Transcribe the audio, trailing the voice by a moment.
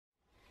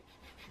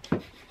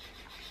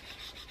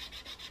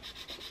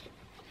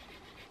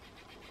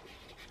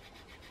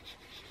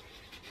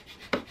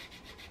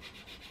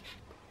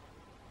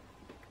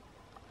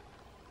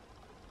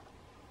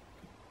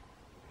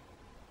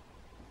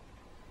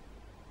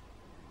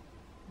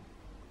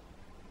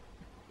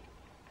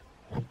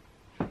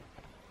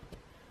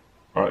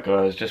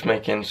Right guys, just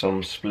making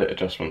some split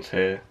adjustments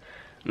here.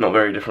 Not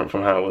very different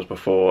from how it was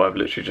before. I've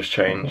literally just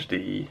changed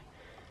the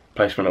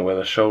placement of where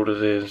the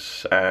shoulders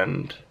is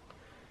and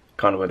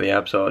kind of where the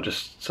abs are,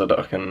 just so that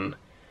I can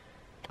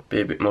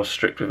be a bit more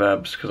strict with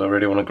abs, because I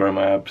really want to grow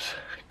my abs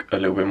a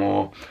little bit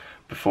more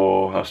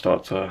before I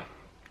start to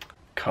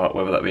cut,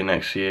 whether that be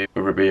next year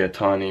or it'll be a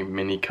tiny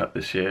mini cut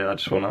this year. I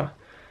just want to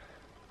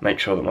make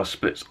sure that my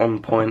split's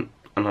on point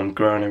and I'm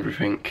growing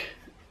everything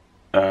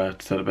to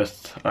the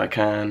best I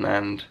can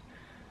and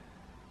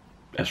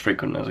as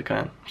frequent as I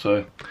can.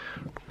 So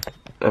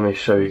let me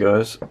show you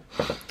guys.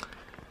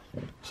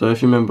 So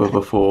if you remember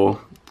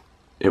before,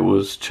 it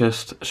was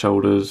chest,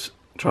 shoulders,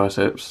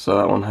 triceps, so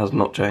that one has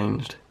not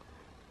changed,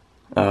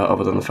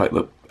 other than the fact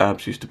that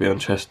abs used to be on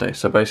chest day.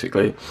 So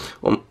basically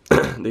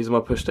these are my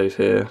push days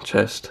here: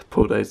 chest,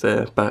 pull days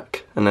there,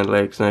 back, and then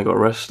legs, and then I got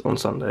rest on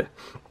Sunday.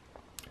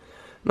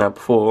 Now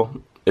before,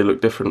 it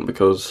looked different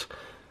because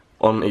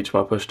on each of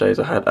my push days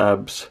I had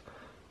abs,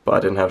 but I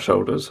didn't have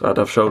shoulders. I'd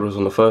have shoulders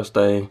on the first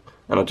day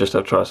and I'd just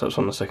have triceps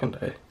on the second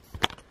day.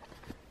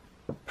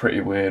 Pretty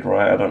weird,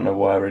 right? I don't know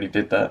why I really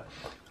did that.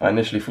 I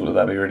initially thought that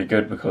that'd be really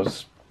good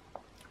because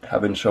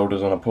having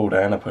shoulders on a pull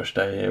day and a push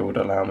day, it would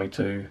allow me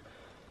to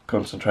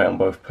concentrate on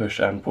both push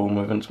and pull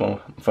movements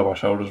more for my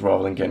shoulders,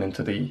 rather than getting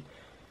into the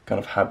kind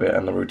of habit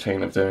and the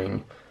routine of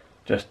doing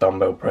just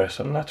dumbbell press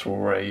and lateral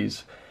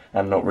raise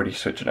and not really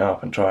switching it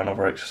up and trying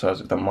other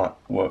exercises that might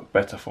work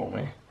better for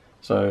me.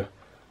 So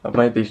I've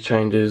made these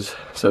changes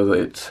so that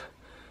it's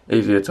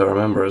easier to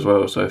remember as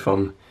well. So if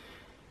I'm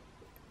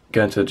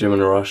going to the gym in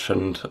a rush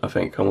and I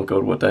think, oh my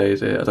god, what day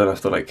is it? I don't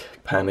have to like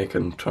panic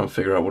and try and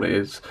figure out what it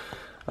is.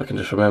 I can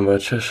just remember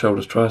chest,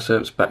 shoulders,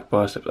 triceps, back,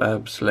 biceps,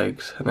 abs,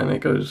 legs, and then it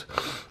goes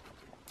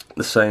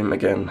the same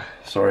again.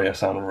 Sorry, I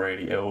sound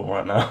really ill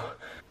right now.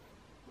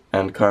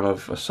 And kind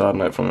of a side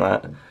note from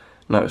that,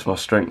 notice my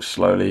strength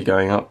slowly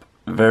going up,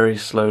 very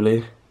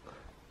slowly,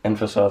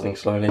 emphasising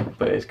slowly,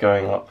 but it's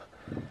going up.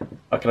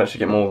 I can actually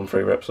get more than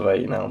 3 reps of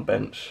 80 now on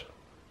bench.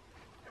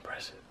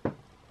 Impressive.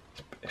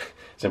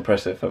 It's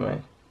impressive for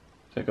me.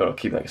 So I've got to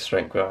keep that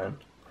strength going.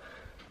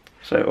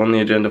 So on the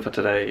agenda for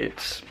today,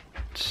 it's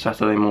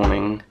Saturday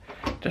morning,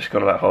 just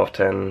gone about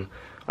 10:30.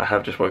 I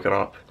have just woken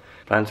up.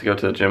 Plan to go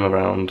to the gym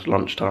around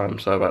lunchtime,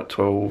 so about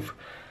 12.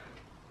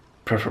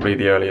 Preferably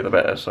the earlier the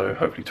better, so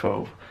hopefully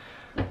 12.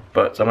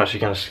 But I'm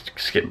actually going to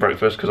skip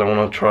breakfast because I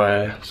want to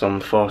try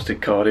some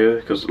fasted cardio,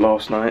 because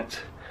last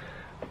night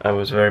I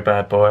was a very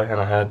bad boy and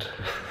I had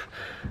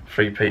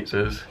 3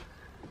 pizzas.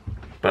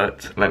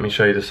 But let me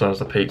show you the size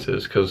of the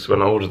pizzas, because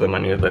when I ordered them I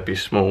knew they'd be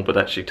small, but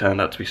they actually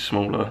turned out to be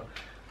smaller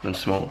than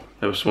small.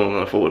 They were smaller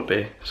than I thought it'd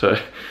be, so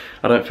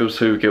I don't feel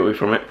too guilty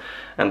from it.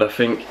 And I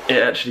think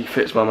it actually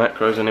fits my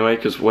macros anyway,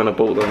 because when I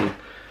bought them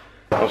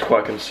I was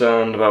quite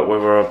concerned about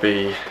whether I'd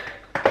be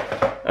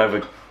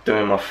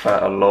overdoing my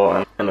fat a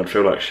lot and I'd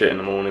feel like shit in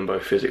the morning,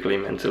 both physically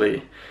and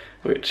mentally,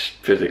 which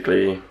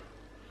physically,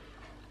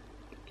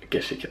 I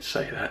guess you could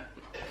say that.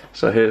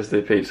 So here's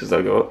the pizzas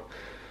I got.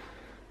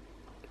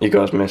 You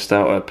guys missed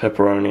out a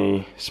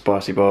pepperoni,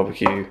 spicy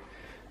barbecue,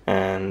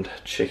 and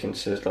chicken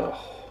sizzler.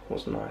 Oh,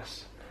 was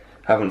nice.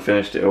 Haven't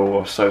finished it all.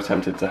 I was so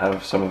tempted to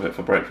have some of it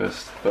for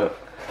breakfast, but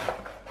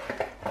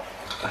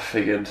I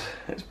figured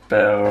it's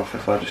better off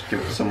if I just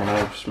give it to someone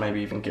else,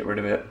 maybe even get rid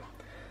of it,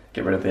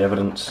 get rid of the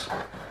evidence.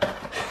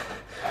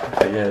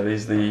 But yeah,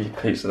 these are the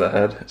pizzas that I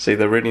had. See,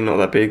 they're really not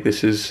that big.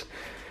 This is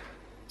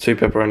 2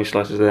 pepperoni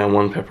slices there and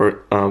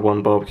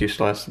one barbecue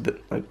slice.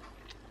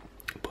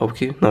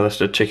 Barbecue? No, that's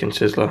the chicken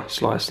sizzler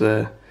slice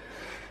there.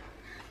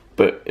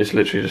 But it's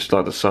literally just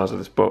like the size of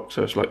this box,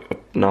 so it's like a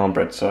naan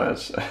bread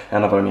size.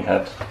 And I've only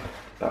had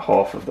about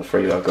half of the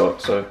 3 that I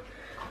got, so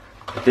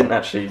it didn't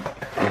actually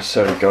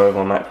necessarily go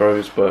over my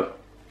macros. But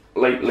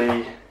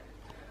lately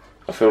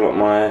I feel like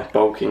my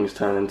bulking's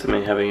turned into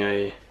me having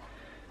a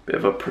bit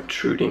of a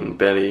protruding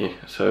belly,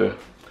 so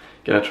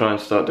gonna try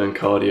and start doing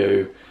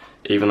cardio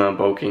even though I'm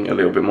bulking a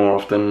little bit more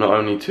often, not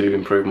only to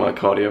improve my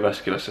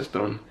cardiovascular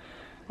system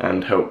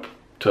and help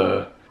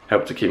to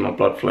keep my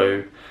blood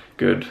flow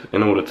good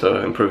in order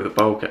to improve the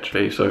bulk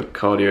actually. So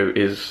cardio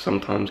is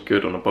sometimes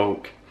good on a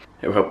bulk.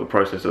 It will help the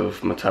process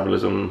of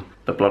metabolism,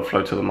 the blood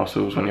flow to the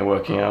muscles when you're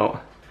working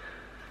out.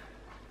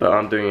 But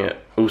I'm doing it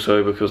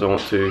also because I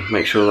want to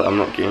make sure that I'm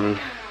not getting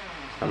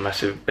a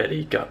massive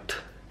belly gut,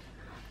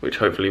 which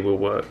hopefully will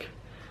work.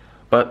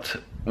 But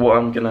what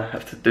I'm gonna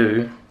have to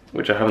do,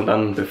 which I haven't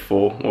done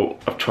before, well,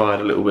 I've tried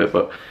a little bit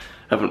but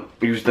haven't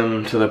used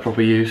them to their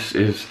proper use,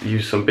 is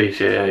use some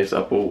BCAAs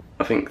I bought.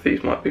 I think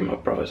these might be my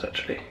brother's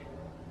actually.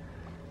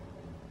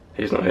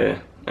 He's not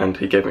here and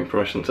he gave me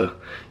permission to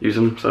use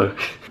them, so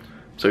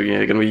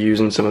yeah, gonna be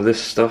using some of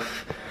this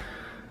stuff.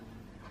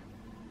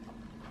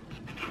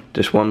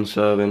 Just 1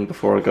 serving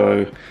before I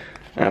go,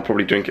 and I'll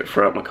probably drink it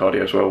throughout my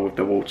cardio as well with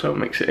the water, I'll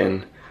mix it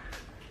in.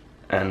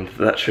 And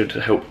that should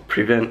help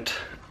prevent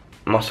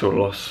muscle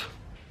loss.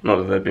 Not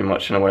that there'd be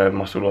much in the way of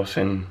muscle loss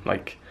in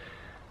like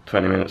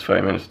 20 minutes,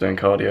 30 minutes of doing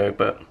cardio,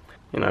 but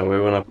you know, we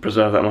want to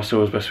preserve that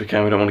muscle as best we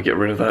can. We don't want to get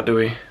rid of that, do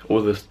we?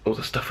 All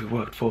the stuff we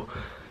worked for.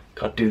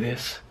 Can't do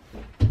this.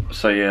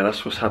 So yeah,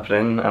 that's what's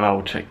happening, and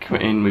I'll check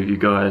in with you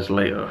guys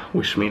later.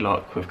 Wish me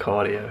luck with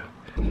cardio.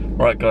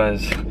 Right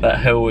guys,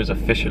 that hill is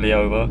officially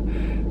over.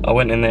 I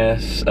went in there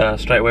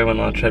straight away, went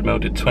on a treadmill,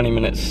 did 20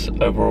 minutes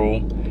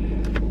overall.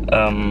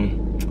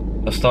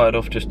 I started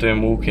off just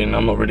doing walking.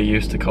 I'm not really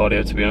used to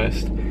cardio, to be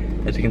honest.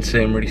 As you can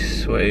see, I'm really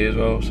sweaty as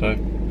well, so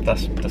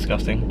that's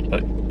disgusting,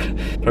 but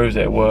proves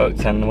that it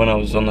worked. And when I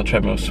was on the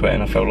treadmill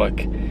sweating, I felt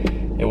like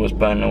it was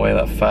burning away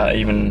that fat,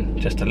 even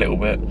just a little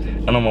bit.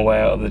 And on my way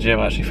out of the gym,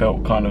 I actually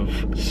felt kind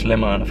of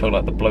slimmer, and I felt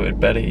like the bloated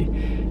belly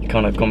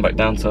kind of gone back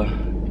down to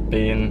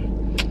being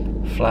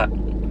flat.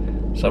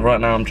 So right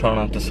now I'm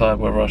trying to decide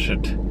whether I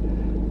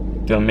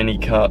should do a mini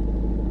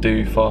cut,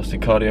 do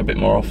fasted cardio a bit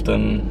more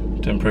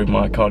often to improve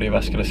my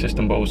cardiovascular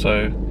system, but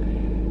also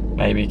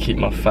maybe keep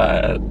my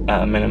fat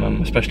at a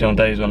minimum, especially on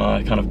days when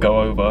I kind of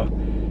go over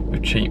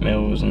with cheat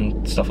meals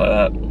and stuff like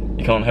that.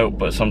 You can't help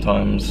but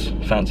sometimes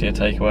fancy a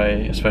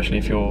takeaway, especially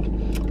if you're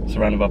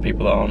surrounded by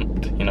people that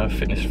aren't, you know,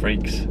 fitness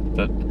freaks,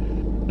 that,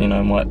 you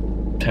know, might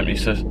tempt you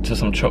to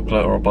some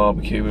chocolate or a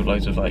barbecue with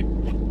loads of like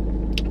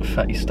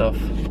fatty stuff.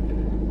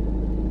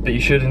 But you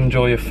should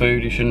enjoy your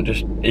food. You shouldn't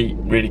just eat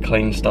really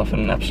clean stuff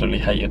and absolutely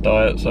hate your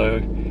diet.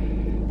 So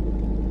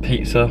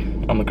pizza,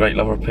 I'm a great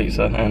lover of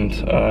pizza, and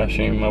I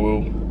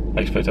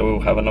expect I will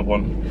have another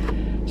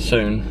one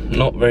soon.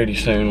 Not really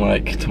soon,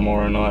 like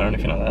tomorrow night or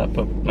anything like that,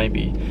 but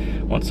maybe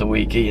once a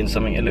week, eating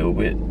something a little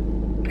bit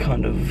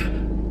kind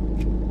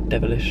of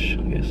devilish,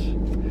 I guess.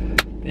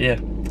 But yeah,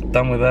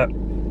 done with that.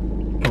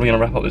 Probably gonna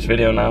wrap up this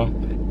video now.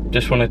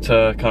 Just wanted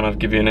to kind of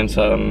give you an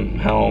insight on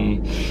how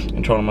I'm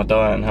controlling my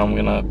diet and how I'm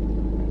gonna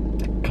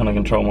kind of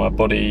control my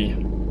body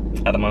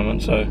at the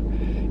moment. So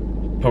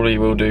probably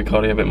will do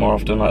cardio a bit more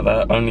often like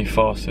that. Only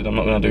fasted. I'm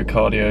not going to do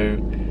cardio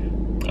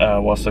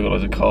whilst I've got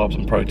loads of carbs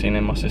and protein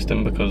in my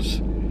system,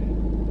 because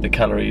the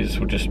calories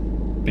will just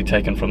be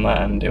taken from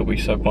that, and it'll be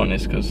so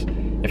pointless, because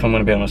if I'm going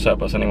to be on a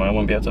surplus anyway, I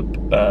won't be able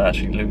to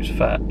actually lose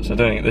fat. So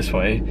doing it this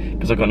way,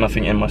 because I've got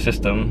nothing in my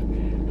system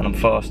and I'm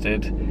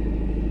fasted,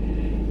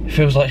 it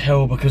feels like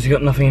hell because you've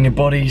got nothing in your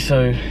body,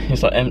 so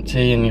it's like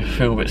empty and you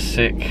feel a bit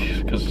sick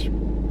because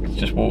it's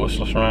just water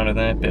sloshing around in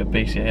there, a bit of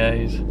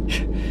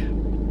BCAAs.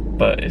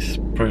 But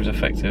it proves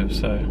effective,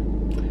 so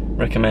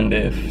recommend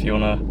it if you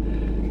want to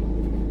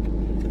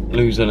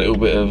lose a little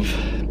bit of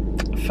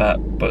fat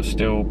but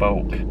still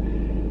bulk.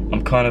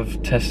 I'm kind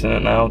of testing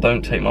it now.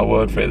 Don't take my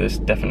word for it, it's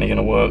definitely going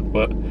to work,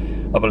 but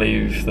I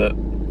believe that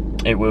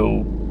it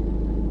will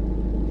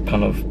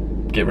kind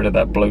of get rid of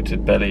that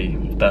bloated belly,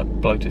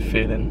 that bloated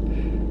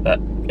feeling, that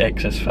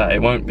excess fat.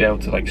 It won't be able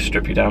to like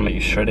strip you down, make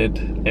you shredded.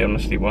 It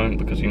honestly won't,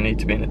 because you need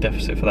to be in a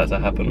deficit for that to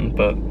happen.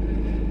 But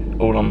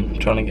all I'm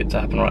trying to get to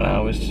happen right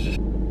now is to just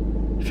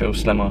feel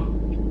slimmer,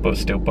 but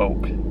still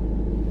bulk.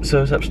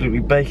 So it's absolutely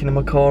baking in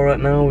my car right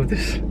now with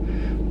this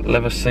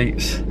leather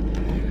seats.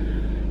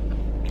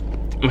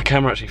 My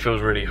camera actually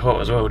feels really hot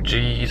as well.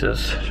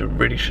 Jesus, I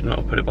really should not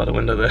have put it by the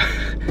window there.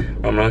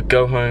 I'm gonna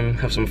go home,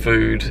 have some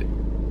food,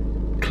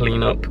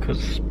 clean up,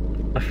 because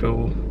I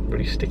feel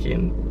really sticky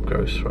and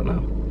gross right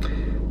now.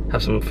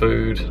 Have some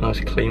food, nice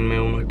clean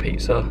meal, no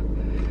pizza,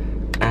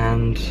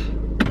 and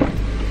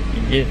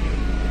yeah.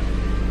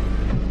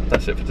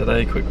 That's it for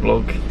today, quick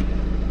vlog.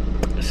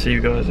 See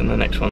you guys in the next one.